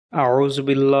আউযু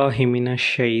বিল্লাহি মিনাশ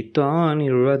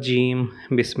শাইতানির রাজিম।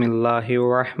 বিসমিল্লাহির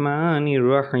রাহমানির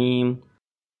রহিম।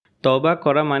 তওবা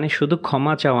করা মানে শুধু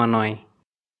ক্ষমা চাওয়া নয়।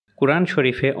 কুরআন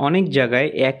শরীফে অনেক জায়গায়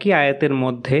একই আয়াতের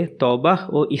মধ্যে তওবাহ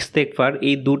ও ইস্তেগফার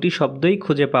এই দুটি শব্দই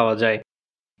খুঁজে পাওয়া যায়।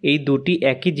 এই দুটি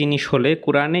একই জিনিস হলে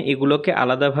কুরআনে এগুলোকে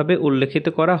আলাদাভাবে উল্লেখিত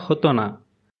করা হতো না।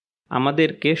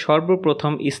 আমাদেরকে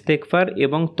সর্বপ্রথম ইস্তেগফার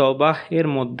এবং তওবাহ এর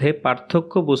মধ্যে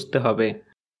পার্থক্য বুঝতে হবে।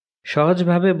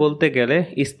 সহজভাবে বলতে গেলে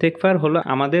ইস্তেগফার হলো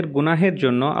আমাদের গুনাহের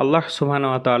জন্য আল্লাহ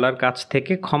সুবহানাহু ওয়া তাআলার কাছ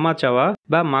থেকে ক্ষমা চাওয়া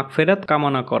বা মাগফিরাত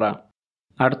কামনা করা।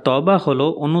 আর তওবা হলো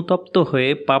অনুতপ্ত হয়ে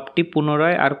পাপটি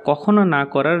পুনরায় আর কখনো না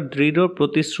করার দৃঢ়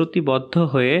প্রতিশ্রুতিবদ্ধ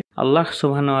হয়ে আল্লাহ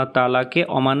সুবহানাহু ওয়া তাআলাকে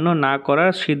অমান্য না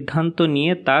করার সিদ্ধান্ত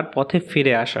নিয়ে তার পথে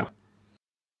ফিরে আসা।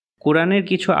 কুরআনের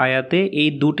কিছু আয়াতে এই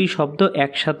দুটি শব্দ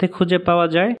একসাথে খুঁজে পাওয়া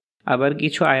যায়, আবার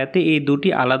কিছু আয়াতে এই দুটি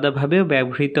আলাদাভাবেও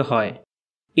ব্যবহৃত হয়।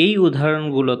 এই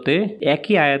উদাহরণগুলোতে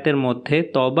একই আয়াতের মধ্যে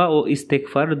তওবা ও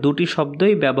ইস্তেগফার দুটি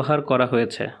শব্দই ব্যবহার করা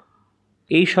হয়েছে।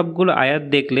 এই সবগুলো আয়াত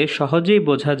দেখলে সহজেই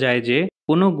বোঝা যায় যে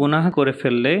কোনো গুনাহ করে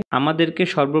ফেললে আমাদেরকে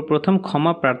সর্বপ্রথম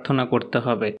ক্ষমা প্রার্থনা করতে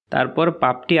হবে, তারপর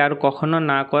পাপটি আর কখনো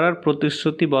না করার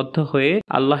প্রতিশ্রুতিবদ্ধ হয়ে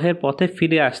আল্লাহের পথে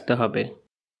ফিরে আসতে হবে।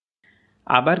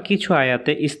 আবার কিছু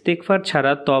আয়াতে ইস্তেগফার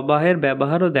ছাড়া তওবাহের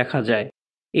ব্যবহারও দেখা যায়।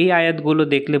 এই আয়াতগুলো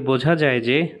দেখলে বোঝা যায়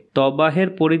যে তওবাহের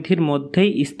পরিধির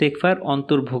মধ্যেই ইস্তেগফার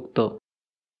অন্তর্ভুক্ত।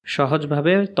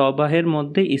 সহজভাবে তওবাহের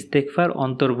মধ্যে ইস্তেগফার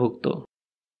অন্তর্ভুক্ত।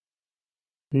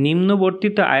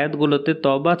 নিম্নবর্তিত আয়াতগুলোতে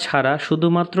তওবা ছাড়া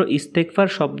শুধুমাত্র ইস্তেগফার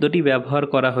শব্দটি ব্যবহার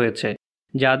করা হয়েছে,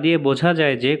 যা দিয়ে বোঝা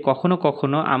যায় যে কখনো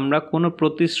কখনো আমরা কোনো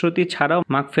প্রতিশ্রুতি ছাড়াও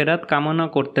মাগফিরাত কামনা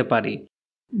করতে পারি।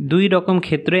 দুই রকম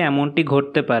ক্ষেত্রে এমনটি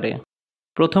ঘটতে পারে।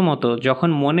 প্রথমত, যখন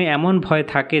মনে এমন ভয়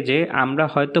থাকে যে আমরা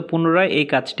হয়তো পুনরায় এই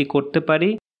কাজটি করতে পারি।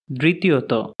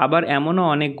 দ্বিতীয়ত, আবার এমনও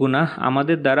অনেক গুনাহ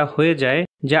আমাদের দ্বারা হয়ে যায়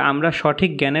যা আমরা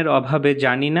সঠিক জ্ঞানের অভাবে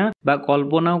জানি না বা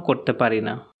কল্পনাও করতে পারি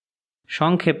না।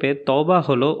 সংক্ষেপে, তওবা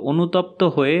হলো অনুতপ্ত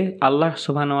হয়ে আল্লাহ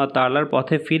সুবহানাহু ওয়া তাআলার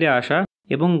পথে ফিরে আসা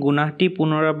এবং গুনাহটি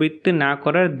পুনরাবৃত্তি না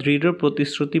করার দৃঢ়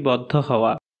প্রতিশ্রুতিবদ্ধ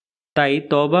হওয়া। তাই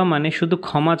তওবা মানে শুধু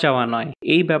ক্ষমা চাওয়া নয়।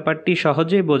 এই ব্যাপারটি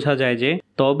সহজেই বোঝা যায় যে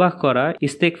তওবাহ করা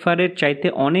ইস্তেগফারের চাইতে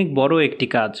অনেক বড় একটি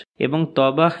কাজ এবং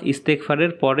তওবাহ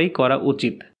ইস্তেগফারের পরেই করা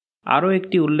উচিত। আরও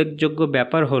একটি উল্লেখযোগ্য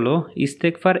ব্যাপার হলো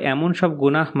ইস্তেগফার এমন সব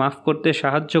গুনাহ মাফ করতে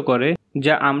সাহায্য করে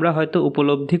যা আমরা হয়তো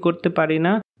উপলব্ধি করতে পারি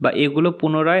না বা এগুলো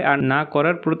পুনরায় আর না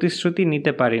করার প্রতিশ্রুতি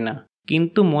নিতে পারি না,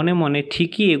 কিন্তু মনে মনে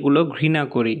ঠিকই এগুলো ঘৃণা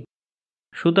করি।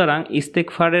 সুতরাং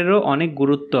ইস্তেগফারেরও অনেক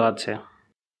গুরুত্ব আছে।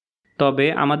 তবে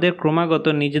আমাদের ক্রমাগত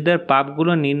নিজেদের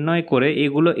পাপগুলো নির্ণয় করে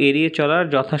এগুলো এড়িয়ে চলার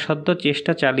যথাসাধ্য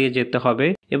চেষ্টা চালিয়ে যেতে হবে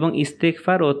এবং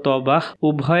ইস্তেগফার ও তওবাহ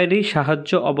উভয়েরই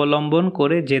সাহায্য অবলম্বন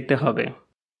করে যেতে হবে।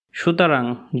 সুতরাং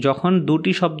যখন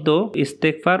দুটি শব্দ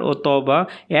ইস্তেগফার ও তওবা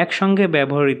একসঙ্গে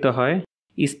ব্যবহৃত হয়,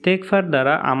 ইস্তেগফার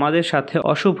দ্বারা আমাদের সাথে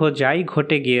অশুভ যাই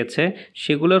ঘটে গিয়েছে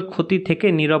সেগুলোর ক্ষতি থেকে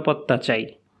নিরাপত্তা চাই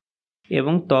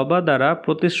এবং তওবা দ্বারা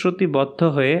প্রতিশ্রুতিবদ্ধ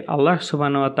হয়ে আল্লাহ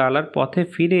সুবহানাহু ওয়া তাআলার পথে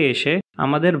ফিরে এসে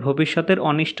আমাদের ভবিষ্যতের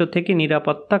অনিষ্ট থেকে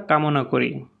নিরাপত্তা কামনা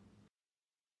করি।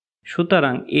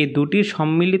 সুতরাং এই দুটির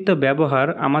সম্মিলিত ব্যবহার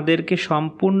আমাদেরকে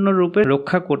সম্পূর্ণরূপে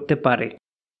রক্ষা করতে পারে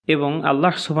এবং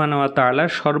আল্লাহ সুবহানাহু ওয়া তাআলার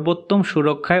সর্বোত্তম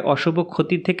সুরক্ষায় অশুভ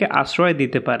ক্ষতি থেকে আশ্রয়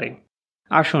দিতে পারে।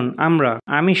 আসুন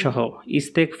আমি সহ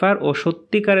ইস্তেগফার ও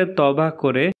সত্যিকারের তওবা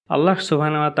করে আল্লাহ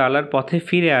সুবহানাহু ওয়া তাআলার পথে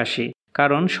ফিরে আসি,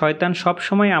 কারণ শয়তান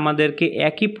সবসময় আমাদেরকে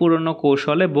একই পুরনো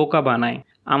কৌশলে বোকা বানায়।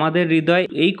 আমাদের হৃদয়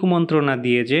এই কুমন্ত্রণা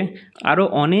দিয়ে যে আরও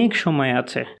অনেক সময়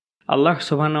আছে, আল্লাহ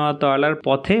সুবহানাহু ওয়া তাআলার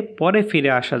পথে পরে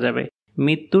ফিরে আসা যাবে,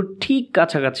 মৃত্যুর ঠিক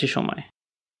কাছাকাছি সময়।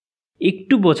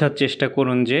 একটু বোঝার চেষ্টা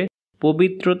করুন যে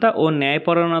পবিত্রতা ও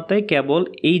ন্যায়পরায়ণতাই কেবল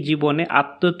এই জীবনে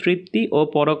আত্মতৃপ্তি ও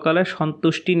পরকালে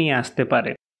সন্তুষ্টি নিয়ে আসতে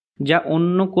পারে, যা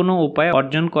অন্য কোনো উপায়ে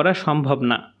অর্জন করা সম্ভব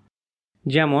না।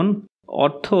 যেমন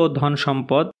অর্থ ও ধন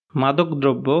সম্পদ,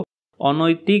 মাদকদ্রব্য,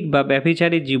 অনৈতিক বা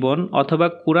ব্যভিচারী জীবন অথবা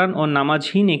কুরআন ও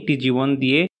নামাজহীন একটি জীবন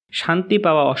দিয়ে শান্তি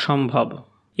পাওয়া অসম্ভব।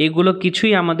 এগুলো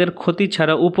কিছুই আমাদের ক্ষতি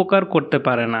ছাড়া উপকার করতে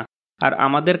পারে না, আর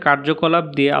আমাদের কার্যকলাপ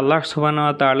দিয়ে আল্লাহ সুবহানাহু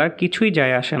ওয়া তাআলার কিছুই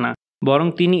যায় আসে না, বরং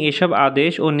তিনি এসব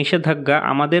আদেশ ও নিষেধাজ্ঞা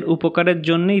আমাদের উপকারের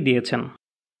জন্যই দিয়েছেন।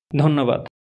 ধন্যবাদ।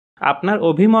 আপনার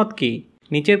অভিমত কি?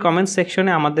 নিচের কমেন্ট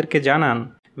সেকশনে আমাদেরকে জানান।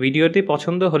 ভিডিওটি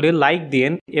পছন্দ হলে লাইক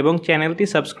দিন এবং চ্যানেলটি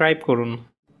সাবস্ক্রাইব করুন।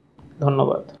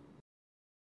 ধন্যবাদ।